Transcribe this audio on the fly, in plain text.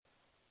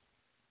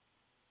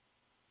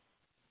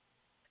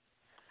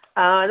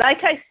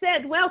Like I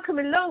said, welcome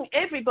along,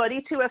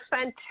 everybody, to a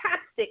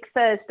fantastic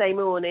Thursday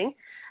morning.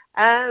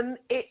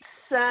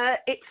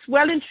 It's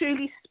well and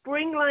truly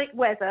spring-like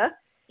weather,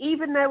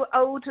 even though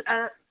old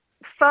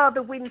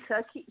Father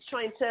Winter keeps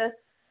trying to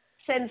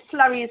send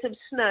flurries of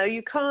snow.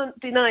 You can't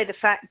deny the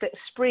fact that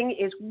spring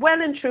is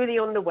well and truly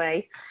on the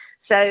way.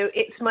 So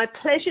it's my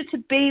pleasure to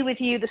be with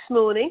you this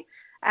morning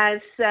as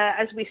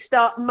we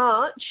start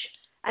March.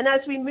 And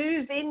as we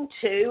move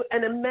into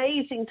an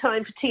amazing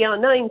time for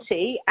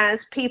TR90, as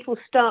people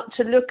start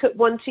to look at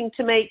wanting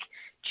to make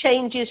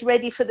changes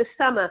ready for the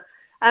summer.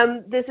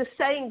 There's a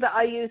saying that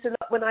I use a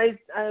lot when I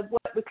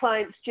work with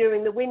clients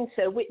during the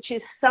winter, which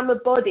is summer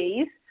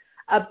bodies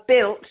are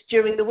built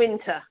during the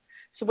winter.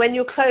 So when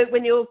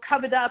you're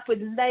covered up with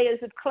layers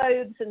of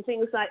clothes and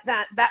things like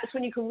that, that's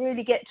when you can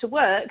really get to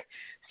work.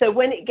 So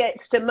when it gets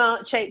to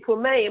March, April,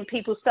 May, and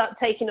people start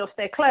taking off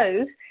their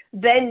clothes,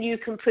 then you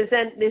can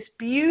present this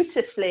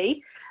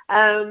beautifully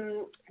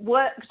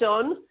worked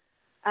on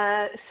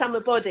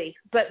summer body.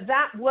 But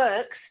that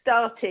work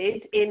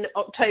started in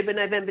October,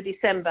 November,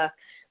 December.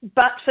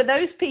 But for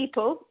those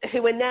people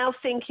who are now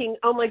thinking,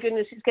 oh my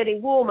goodness, it's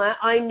getting warmer,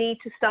 I need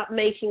to start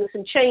making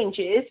some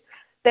changes,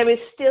 there is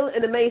still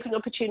an amazing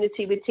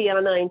opportunity with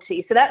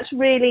TR90. So that's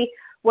really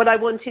what I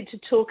wanted to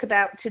talk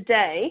about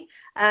today.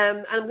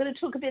 I'm going to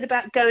talk a bit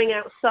about going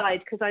outside,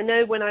 because I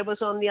know when I was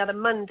on the other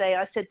Monday,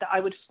 I said that I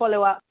would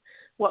follow up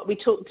what we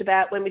talked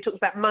about when we talked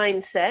about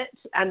mindset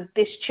and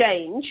this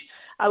change.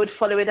 I would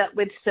follow it up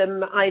with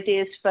some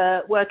ideas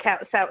for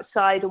workouts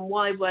outside and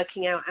why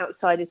working out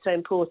outside is so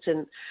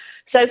important.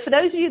 So for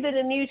those of you that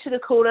are new to the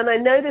call, and I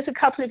know there's a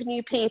couple of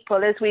new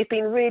people as we've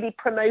been really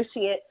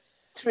promoting it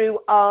through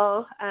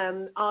our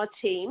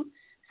team.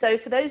 So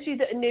for those of you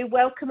that are new,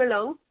 welcome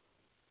along.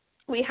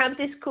 We have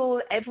this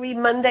call every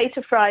Monday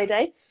to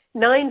Friday,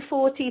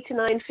 9:40 to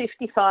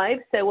 9:55.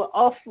 So we're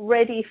off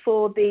ready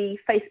for the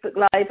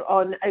Facebook Live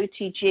on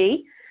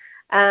OTG.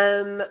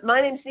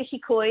 My name's Nikki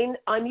Coyne.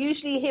 I'm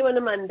usually here on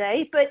a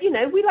Monday, but,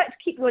 we like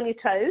to keep you on your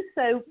toes,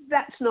 so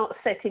that's not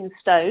set in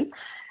stone.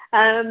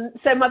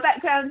 So my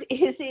background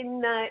is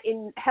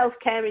in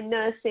healthcare, in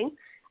nursing,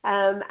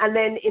 and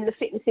then in the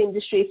fitness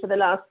industry for the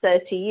last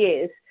 30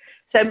 years.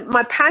 So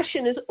my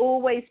passion has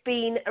always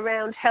been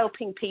around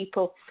helping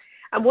people.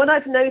 And what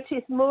I've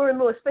noticed more and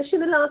more, especially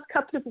in the last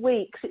couple of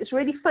weeks, it's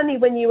really funny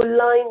when you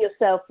align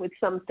yourself with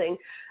something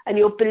and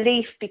your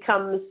belief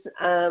becomes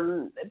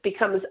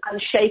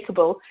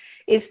unshakable,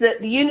 is that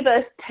the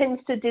universe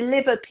tends to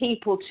deliver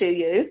people to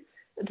you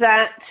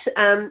that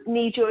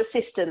need your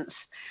assistance.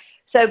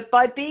 So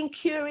by being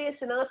curious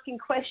and asking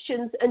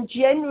questions, and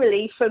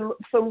generally from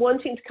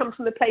wanting to come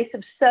from a place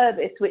of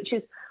service, which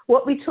is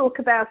what we talk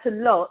about a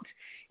lot,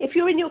 if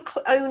you're in your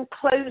own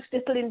closed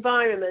little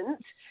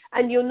environment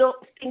and you're not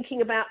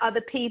thinking about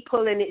other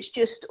people and it's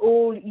just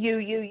all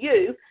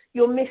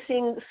you're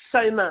missing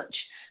so much.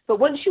 But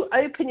once you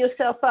open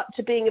yourself up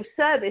to being of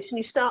service and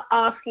you start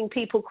asking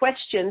people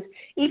questions,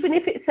 even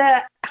if it's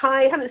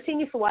hi, I haven't seen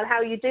you for a while, how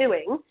are you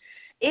doing?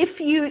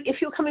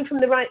 If you're coming from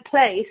the right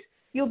place,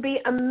 you'll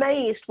be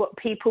amazed what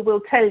people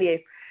will tell you.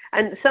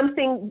 And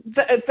something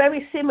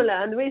very similar,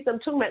 and the reason I'm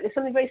talking about this,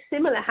 something very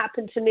similar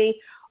happened to me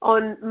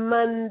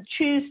on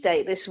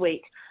Tuesday this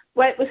week,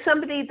 where it was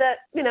somebody that,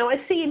 I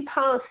see in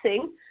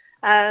passing,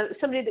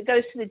 somebody that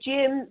goes to the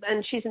gym,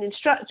 and she's an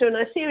instructor, and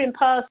I see her in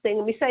passing,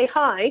 and we say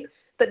hi.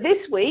 But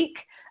this week,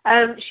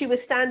 she was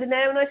standing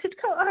there, and I said,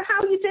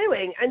 how are you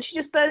doing? And she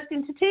just burst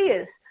into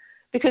tears,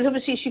 because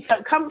obviously she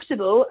felt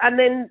comfortable, and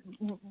then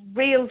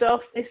reeled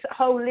off this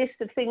whole list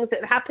of things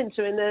that happened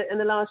to her in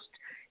the last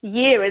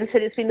year, and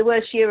said it's been the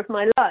worst year of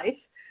my life.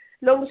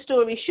 Long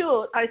story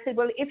short, I said,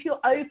 well, if you're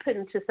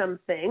open to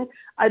something,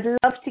 I'd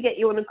love to get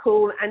you on a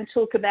call and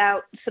talk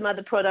about some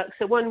other products.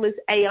 So one was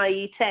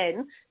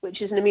AIE10,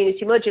 which is an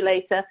immunity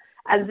modulator,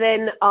 and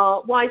then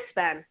our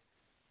Y-Span.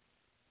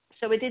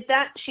 So we did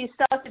that. She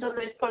started on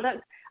those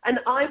products, and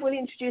I will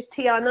introduce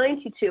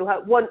TR90 to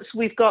her once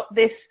we've got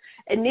this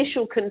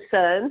initial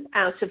concern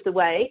out of the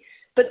way.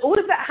 But all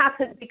of that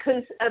happened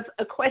because of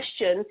a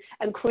question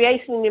and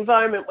creating an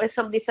environment where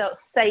somebody felt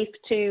safe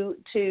to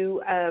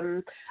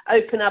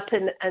open up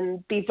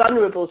and be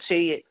vulnerable to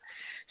you.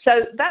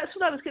 So that's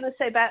what I was going to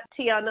say about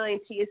TR90,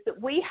 is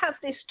that we have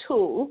this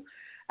tool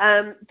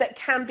that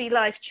can be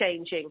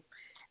life-changing.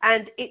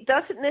 And it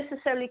doesn't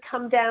necessarily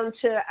come down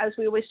to, as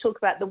we always talk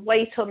about, the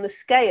weight on the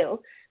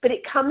scale, but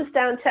it comes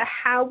down to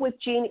how with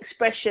gene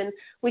expression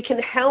we can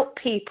help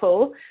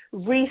people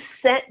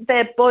reset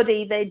their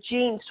body, their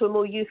genes, to a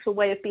more youthful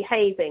way of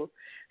behaving.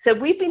 So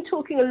we've been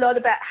talking a lot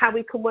about how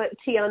we can work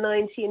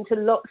TR90 into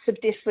lots of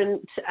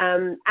different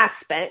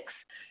aspects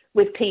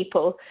with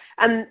people.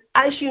 And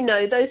as you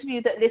know, those of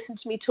you that listen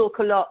to me talk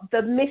a lot,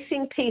 the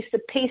missing piece, the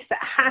piece that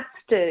has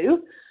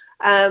to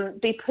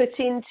be put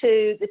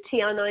into the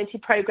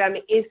TR90 program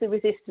is the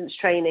resistance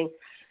training.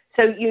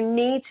 So you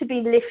need to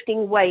be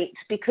lifting weights,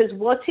 because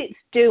what it's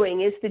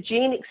doing is the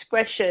gene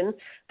expression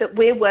that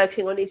we're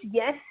working on is,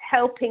 yes,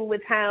 helping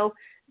with how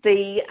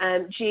the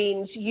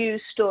genes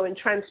use, store and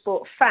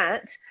transport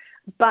fat,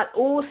 but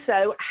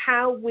also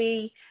how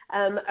we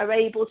are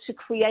able to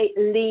create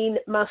lean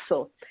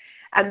muscle.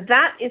 And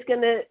that is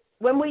going to,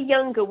 when we're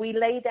younger, we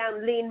lay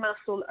down lean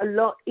muscle a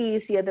lot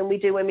easier than we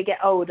do when we get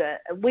older.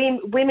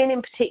 Women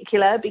in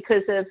particular,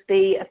 because of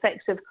the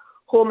effects of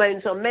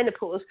hormones on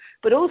menopause,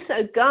 but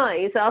also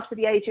guys after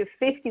the age of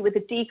 50 with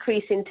a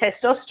decrease in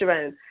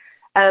testosterone.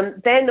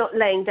 They're not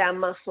laying down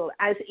muscle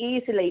as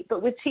easily.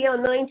 But with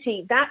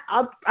TR90, that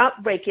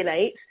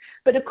up-regulates.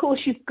 But of course,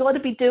 you've got to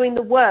be doing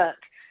the work.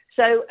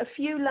 So a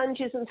few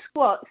lunges and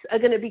squats are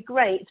going to be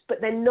great,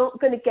 but they're not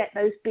going to get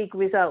those big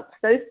results.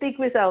 Those big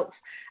results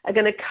are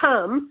going to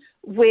come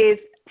with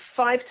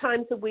 5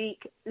 times a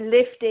week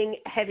lifting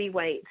heavy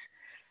weights.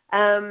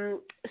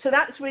 So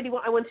that's really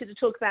what I wanted to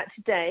talk about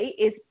today,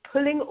 is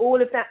pulling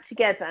all of that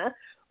together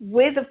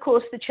with, of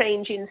course, the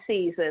change in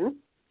season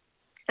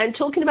and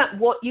talking about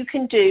what you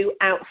can do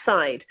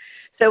outside.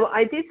 So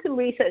I did some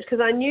research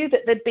because I knew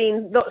that there'd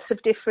been lots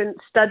of different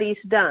studies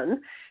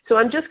done. So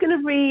I'm just going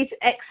to read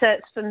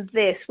excerpts from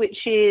this, which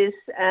is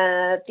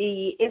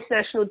the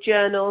International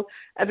Journal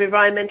of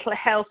Environmental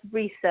Health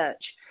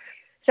Research.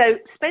 So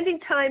spending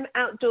time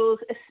outdoors,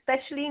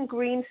 especially in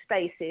green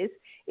spaces,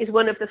 is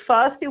one of the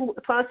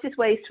fastest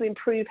ways to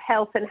improve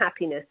health and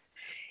happiness.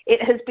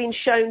 It has been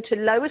shown to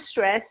lower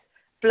stress,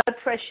 blood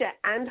pressure,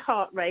 and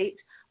heart rate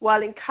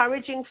while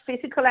encouraging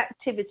physical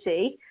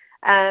activity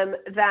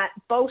that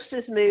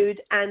bolsters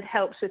mood and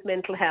helps with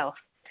mental health.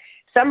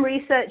 Some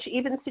research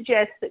even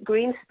suggests that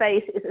green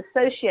space is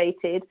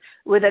associated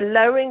with a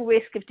lowering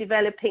risk of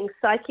developing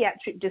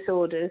psychiatric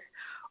disorders,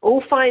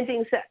 all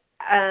findings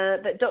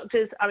that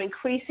doctors are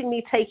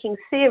increasingly taking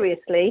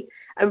seriously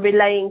and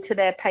relaying to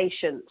their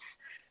patients.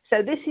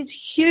 So this is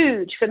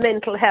huge for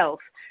mental health,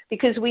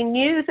 because we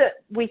knew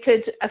that we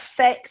could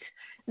affect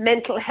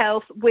mental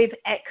health with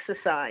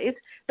exercise,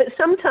 but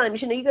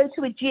sometimes, you go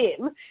to a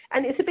gym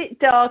and it's a bit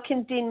dark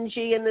and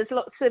dingy and there's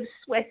lots of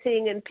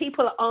sweating and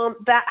people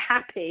aren't that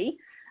happy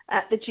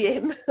at the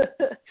gym.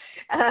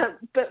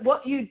 But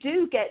what you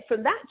do get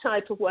from that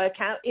type of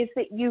workout is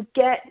that you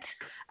get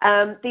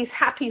these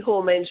happy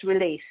hormones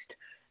released.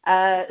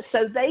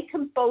 So they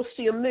can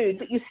bolster your mood,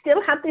 but you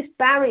still have this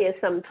barrier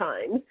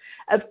sometimes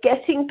of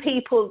getting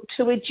people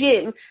to a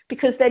gym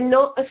because they're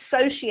not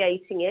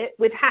associating it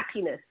with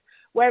happiness.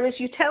 Whereas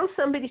you tell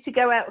somebody to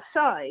go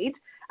outside,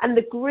 and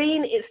the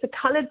green, it's the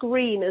color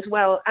green as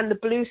well, and the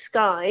blue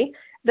sky,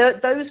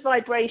 those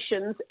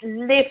vibrations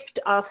lift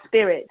our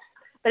spirits.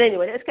 But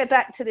anyway, let's go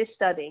back to this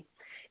study.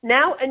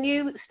 Now, a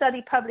new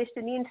study published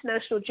in the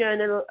International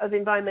Journal of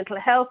Environmental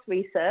Health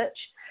Research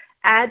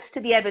adds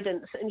to the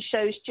evidence and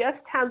shows just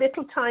how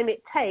little time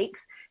it takes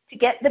to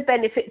get the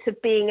benefits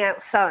of being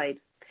outside.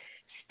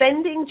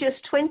 Spending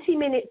just 20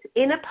 minutes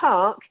in a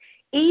park,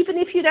 even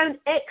if you don't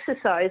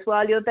exercise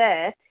while you're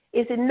there,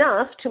 is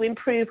enough to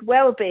improve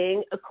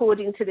well-being,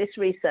 according to this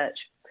research.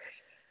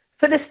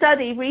 For the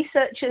study,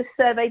 researchers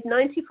surveyed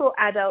 94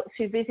 adults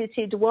who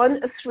visited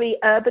one of 3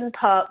 urban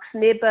parks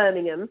near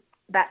Birmingham,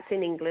 that's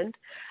in England,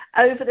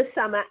 over the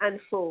summer and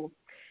fall.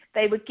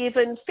 They were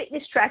given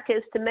fitness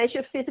trackers to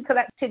measure physical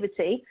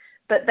activity,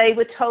 but they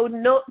were told they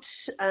were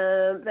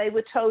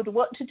not told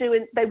what to do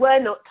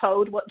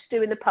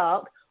in the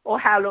park or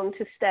how long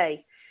to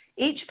stay.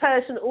 Each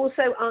person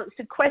also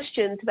answered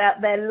questions about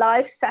their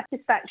life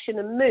satisfaction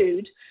and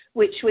mood,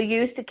 which were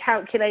used to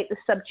calculate the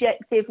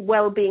subjective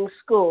well-being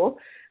score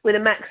with a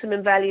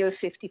maximum value of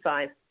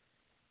 55.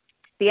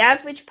 The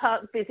average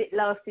park visit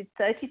lasted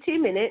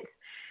 32 minutes,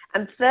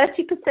 and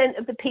 30%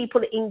 of the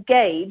people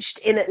engaged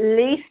in at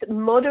least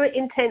moderate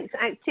intense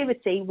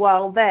activity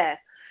while there.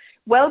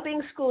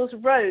 Well-being scores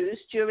rose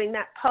during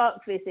that park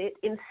visit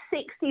in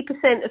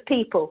 60% of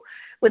people,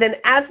 with an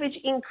average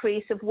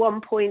increase of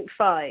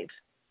 1.5.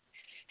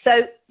 So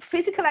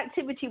physical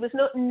activity was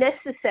not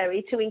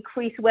necessary to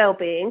increase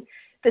well-being.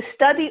 The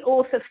study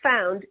author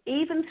found,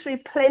 even through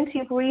plenty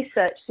of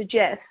research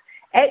suggests,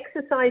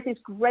 exercise is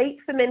great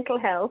for mental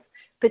health,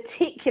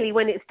 particularly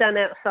when it's done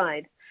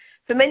outside.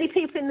 For many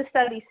people in the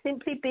study,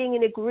 simply being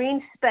in a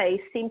green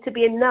space seemed to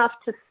be enough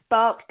to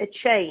spark a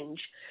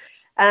change.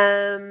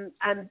 And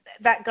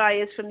that guy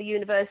is from the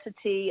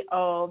University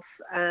of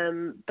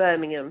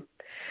Birmingham.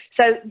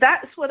 So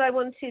that's what I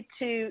wanted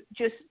to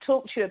just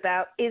talk to you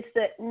about, is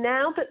that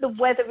now that the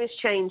weather is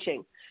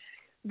changing,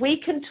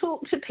 we can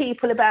talk to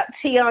people about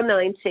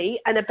TR90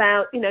 and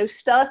about,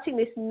 starting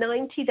this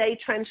 90-day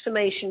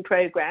transformation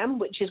program,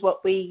 which is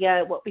what we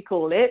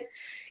call it.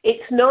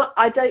 It's not,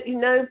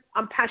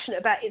 I'm passionate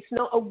about, it's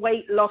not a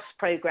weight loss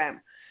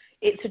program.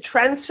 It's a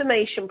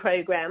transformation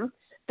program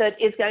that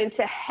is going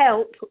to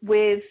help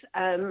with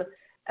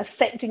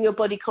affecting your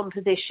body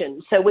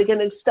composition. So we're going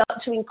to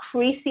start to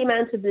increase the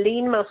amount of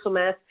lean muscle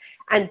mass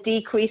and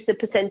decrease the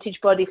percentage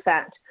body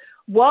fat.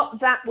 What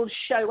that will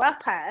show up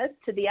as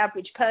to the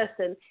average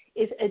person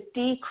is a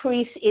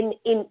decrease in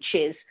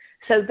inches.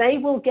 So they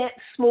will get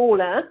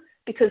smaller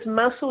because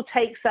muscle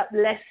takes up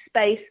less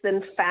space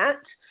than fat.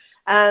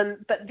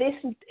 But this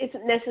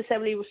isn't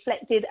necessarily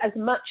reflected as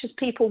much as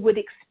people would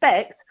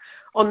expect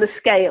on the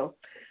scale.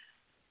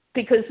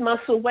 because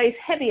muscle weighs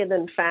heavier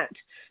than fat.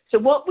 So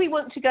what we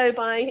want to go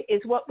by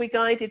is what we're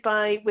guided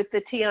by with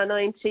the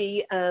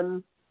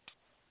TR90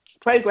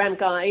 program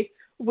guide,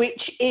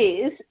 which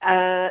is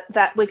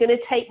that we're going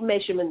to take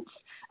measurements.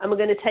 And we're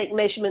going to take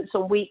measurements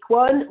on week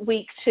 1,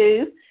 week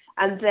 2,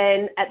 and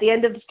then at the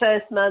end of the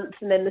first month,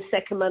 and then the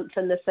second month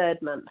and the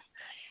third month.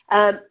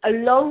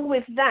 Along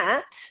with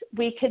that,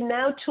 we can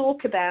now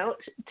talk about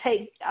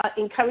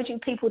encouraging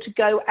people to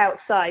go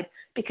outside,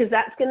 because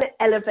that's going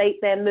to elevate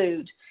their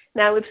mood.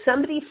 Now, if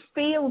somebody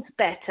feels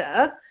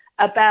better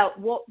about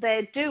what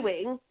they're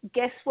doing,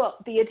 guess what?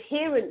 The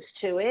adherence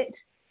to it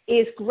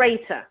is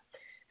greater.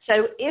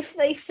 So if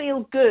they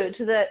feel good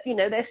that,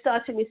 they're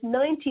starting this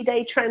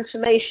 90-day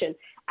transformation,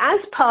 as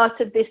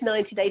part of this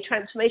 90-day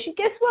transformation,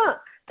 guess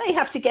what? They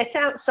have to get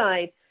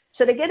outside.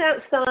 So they get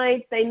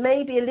outside, they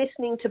may be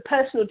listening to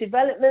personal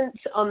development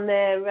on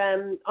their, I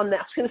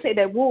was going to say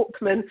their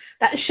Walkman.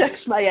 That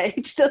shows my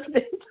age, doesn't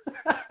it?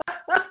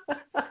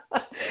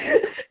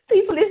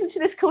 People listen to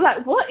this call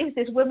like, what is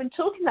this woman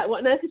talking about? What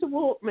on earth is a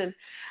Walkman?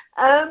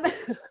 Now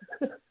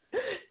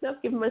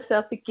I've given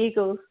myself the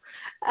giggles.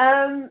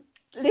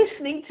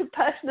 Listening to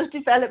personal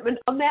development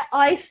on their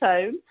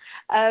iPhone,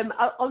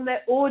 on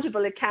their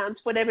Audible account,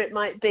 whatever it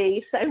might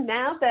be. So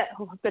now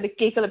I'm going to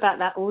giggle about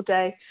that all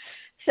day.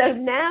 So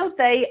now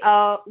they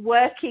are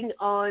working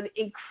on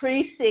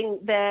increasing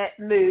their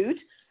mood,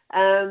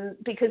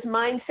 because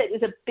mindset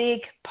is a big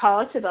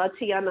part of our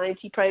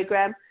TR90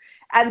 program.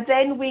 And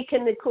then we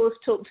can, of course,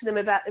 talk to them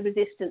about the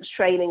resistance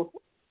training.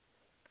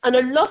 And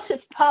a lot of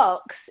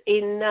parks,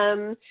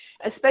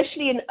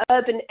 especially in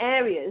urban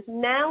areas,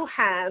 now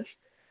have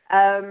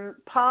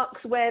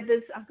parks where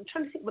I'm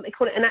trying to think what they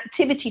call it, an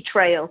activity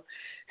trail.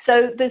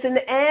 So there's an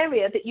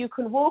area that you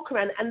can walk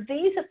around, and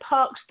these are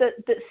parks that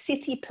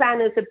city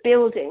planners are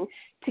building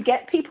to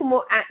get people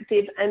more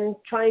active and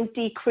try and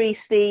decrease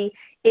the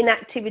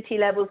inactivity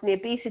levels and the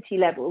obesity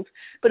levels.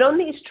 But on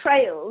these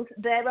trails,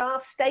 there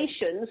are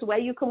stations where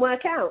you can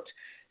work out.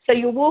 So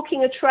you're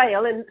walking a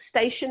trail, and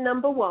station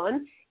number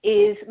 1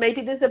 is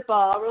maybe there's a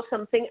bar or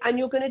something, and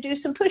you're going to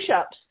do some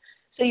push-ups.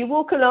 So you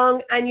walk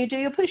along and you do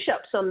your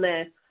push-ups on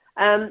there.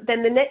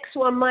 Then the next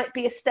one might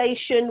be a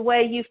station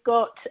where you've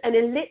got an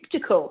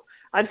elliptical.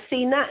 I've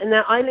seen that. And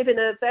now I live in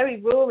a very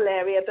rural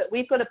area, but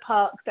we've got a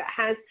park that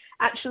has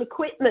actual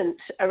equipment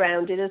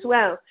around it as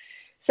well.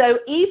 So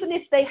even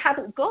if they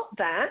haven't got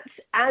that,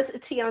 as a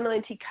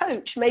TR90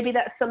 coach, maybe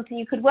that's something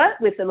you could work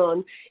with them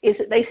on, is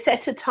that they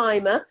set a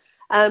timer.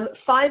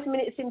 5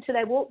 minutes into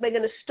their walk, they're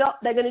going to stop.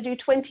 They're going to do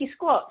 20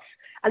 squats.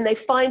 And they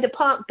find a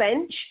park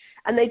bench,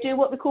 and they do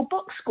what we call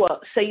box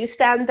squats. So you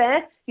stand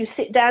there, you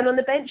sit down on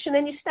the bench, and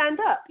then you stand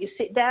up. You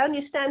sit down,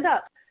 you stand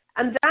up.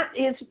 And that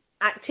is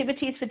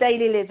activities for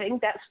daily living.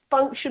 That's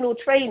functional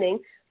training.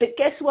 But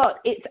guess what?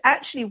 It's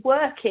actually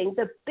working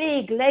the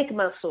big leg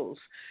muscles.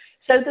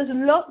 So there's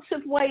lots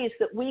of ways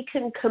that we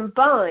can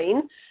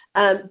combine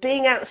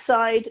being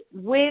outside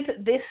with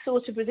this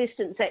sort of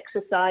resistance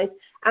exercise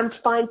and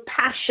find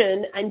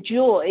passion and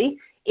joy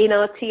in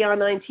our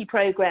TR90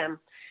 program.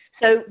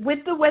 So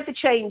with the weather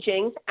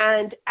changing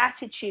and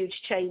attitudes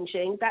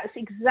changing, that's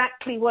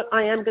exactly what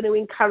I am going to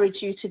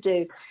encourage you to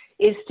do,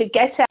 is to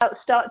get out,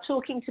 start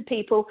talking to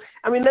people.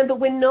 And remember,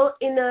 we're not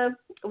in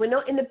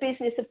the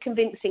business of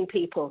convincing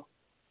people.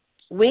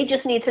 We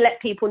just need to let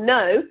people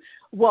know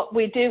what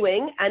we're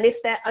doing, and if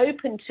they're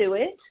open to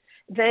it,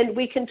 then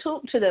we can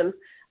talk to them.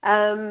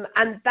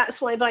 And that's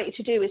what I invite you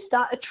to do, is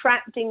start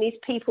attracting these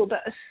people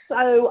that are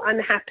so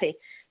unhappy.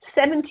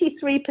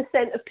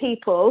 73% of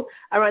people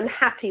are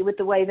unhappy with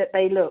the way that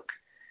they look.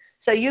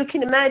 So you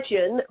can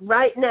imagine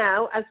right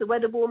now, as the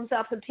weather warms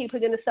up and people are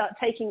going to start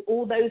taking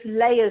all those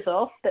layers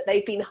off that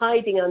they've been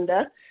hiding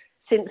under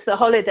since the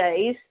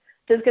holidays,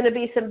 there's going to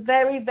be some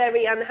very,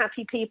 very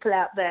unhappy people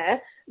out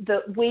there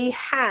that we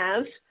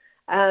have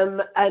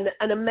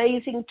an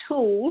amazing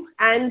tool,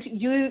 and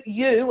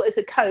you as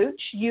a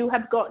coach, you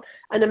have got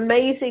an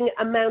amazing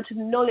amount of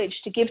knowledge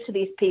to give to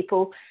these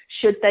people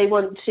should they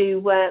want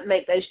to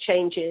make those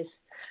changes.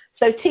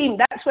 So team,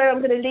 that's where I'm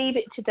going to leave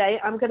it today.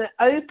 I'm going to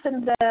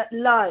open the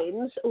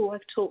lines. Oh,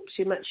 I've talked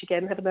too much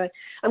again, haven't I?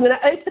 I'm going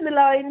to open the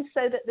lines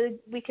so that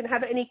we can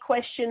have any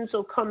questions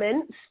or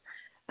comments,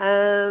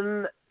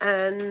 and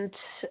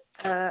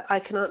I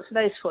can answer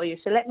those for you.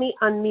 So let me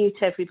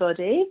unmute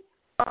everybody.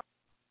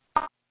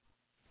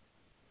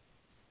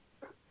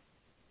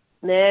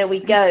 There we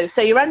go.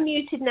 So you're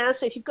unmuted now.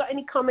 So if you've got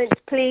any comments,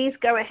 please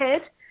go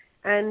ahead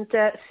and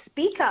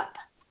speak up.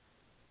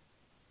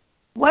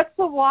 What's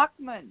a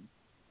Walkman?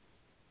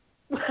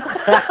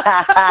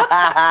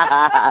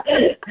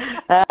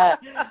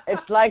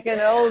 It's like an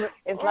old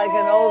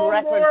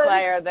record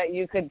player that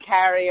you could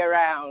carry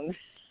around.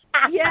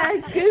 Yeah,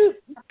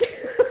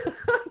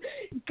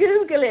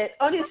 Google it.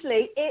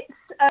 Honestly,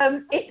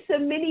 it's a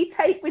mini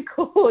tape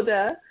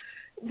recorder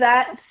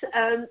that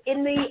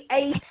in the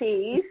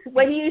 80s,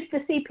 when you used to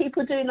see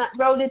people doing like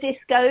roller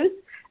discos,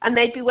 and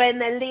they'd be wearing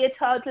their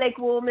leotard leg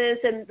warmers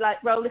and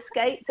like roller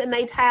skates, and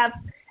they'd have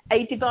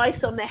a device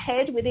on their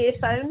head with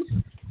earphones.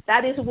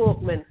 That is a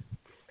Walkman.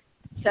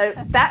 So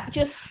that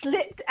just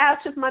slipped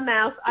out of my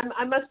mouth.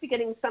 I must be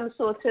getting some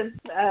sort of,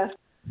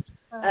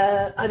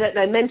 I don't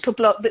know, mental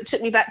block that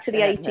took me back to the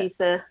 80s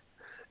there.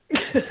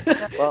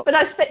 Well, but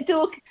I expect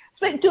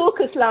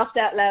Dorcas laughed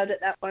out loud at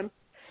that one.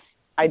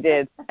 I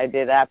did,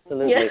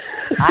 absolutely. Yeah.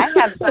 I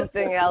have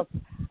something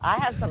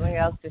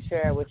else to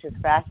share, which is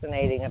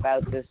fascinating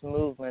about this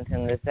movement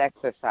and this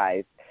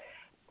exercise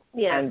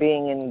and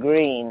being in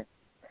green.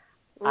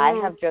 I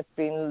have just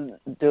been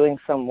doing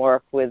some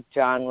work with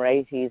John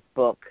Ratey's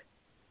book,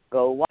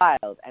 Go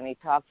Wild, and he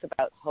talks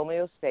about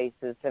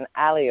homeostasis and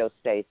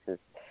allostasis.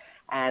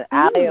 And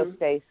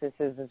allostasis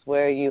is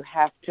where you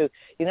have to,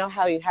 you know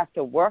how you have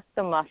to work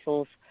the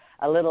muscles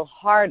a little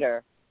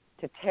harder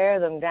to tear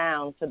them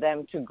down for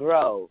them to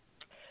grow.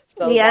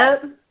 So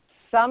that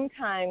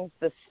sometimes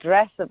the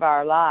stress of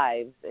our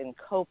lives in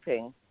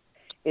coping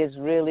is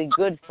really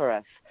good for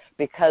us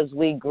because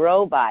we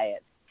grow by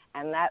it.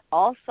 And that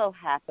also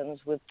happens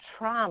with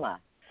trauma.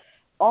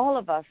 All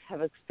of us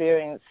have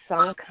experienced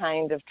some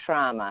kind of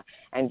trauma.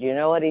 And you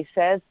know what he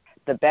says?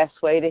 The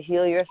best way to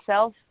heal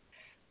yourself?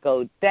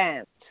 Go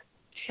dance,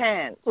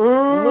 chant,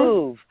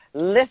 move,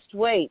 lift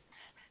weights,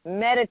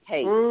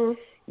 meditate.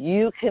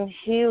 You can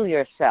heal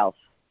yourself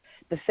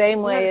the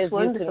same way as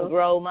you can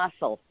grow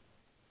muscle.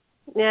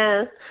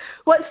 Yeah.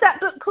 What's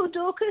that book called,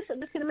 Dorcas? I'm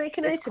just going to make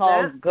a note of that. It's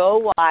called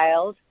Go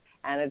Wild,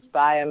 and it's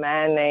by a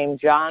man named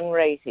John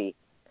Ratey.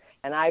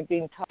 And I've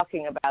been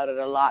talking about it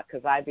a lot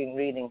because I've been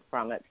reading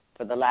from it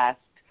for the last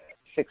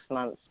 6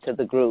 months to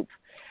the group.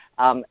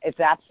 It's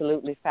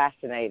absolutely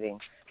fascinating.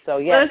 So,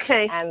 yes,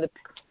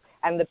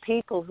 and the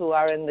people who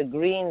are in the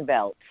green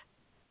belt,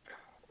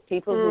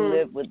 people who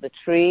live with the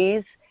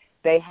trees,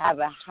 they have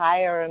a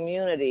higher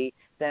immunity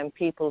than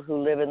people who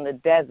live in the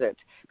desert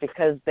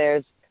because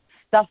there's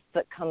stuff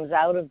that comes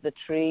out of the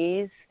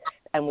trees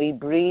and we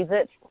breathe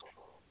it.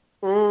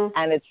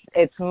 And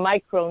it's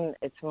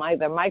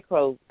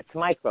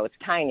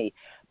tiny,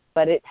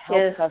 but it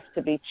helps us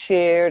to be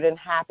cheered and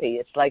happy.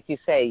 It's like you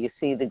say, you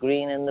see the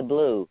green and the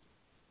blue.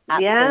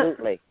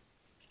 Absolutely.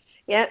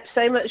 Yeah,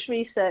 so much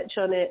research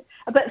on it.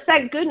 But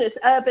thank goodness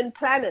urban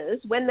planners,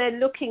 when they're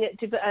looking at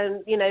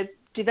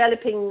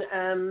developing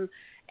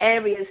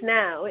areas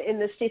now in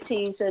the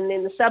cities and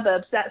in the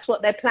suburbs, that's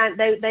what they're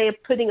they are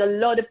putting a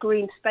lot of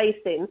green space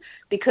in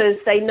because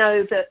they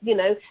know that,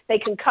 they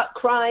can cut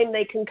crime,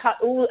 they can cut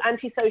all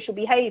antisocial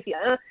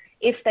behavior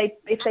if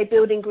they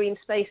build in green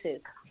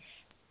spaces.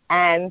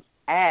 And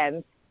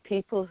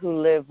people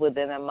who live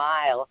within a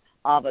mile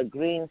of a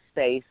green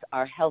space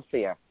are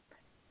healthier.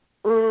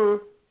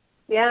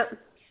 Yeah.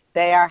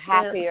 They are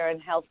happier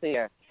and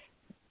healthier.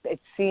 It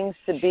seems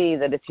to be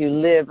that if you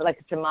live, like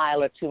it's a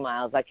mile or 2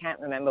 miles, I can't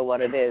remember what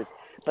it is,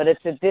 but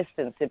it's a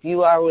distance. If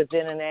you are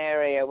within an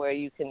area where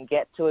you can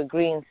get to a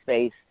green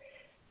space,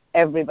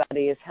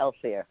 everybody is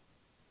healthier.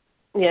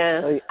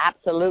 Yeah. So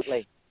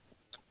absolutely.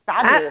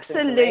 Fabulous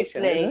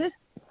information, isn't it?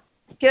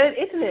 Good,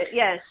 isn't it?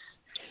 Yes.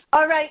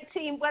 All right,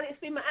 team. Well, it's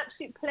been my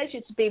absolute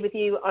pleasure to be with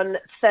you on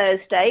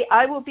Thursday.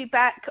 I will be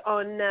back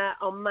on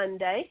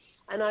Monday.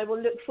 And I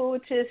will look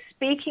forward to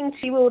speaking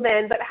to you all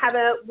then. But have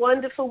a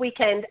wonderful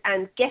weekend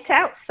and get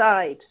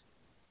outside.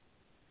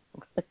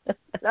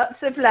 Lots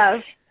of love.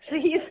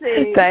 See you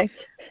soon. Thanks.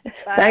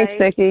 Bye. Thanks,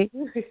 Vicki.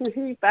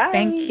 Bye.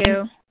 Thank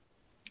you.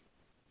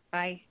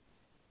 Bye.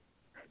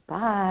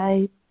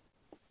 Bye.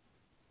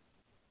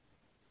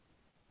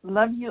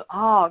 Love you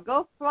all.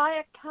 Go fly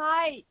a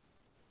kite.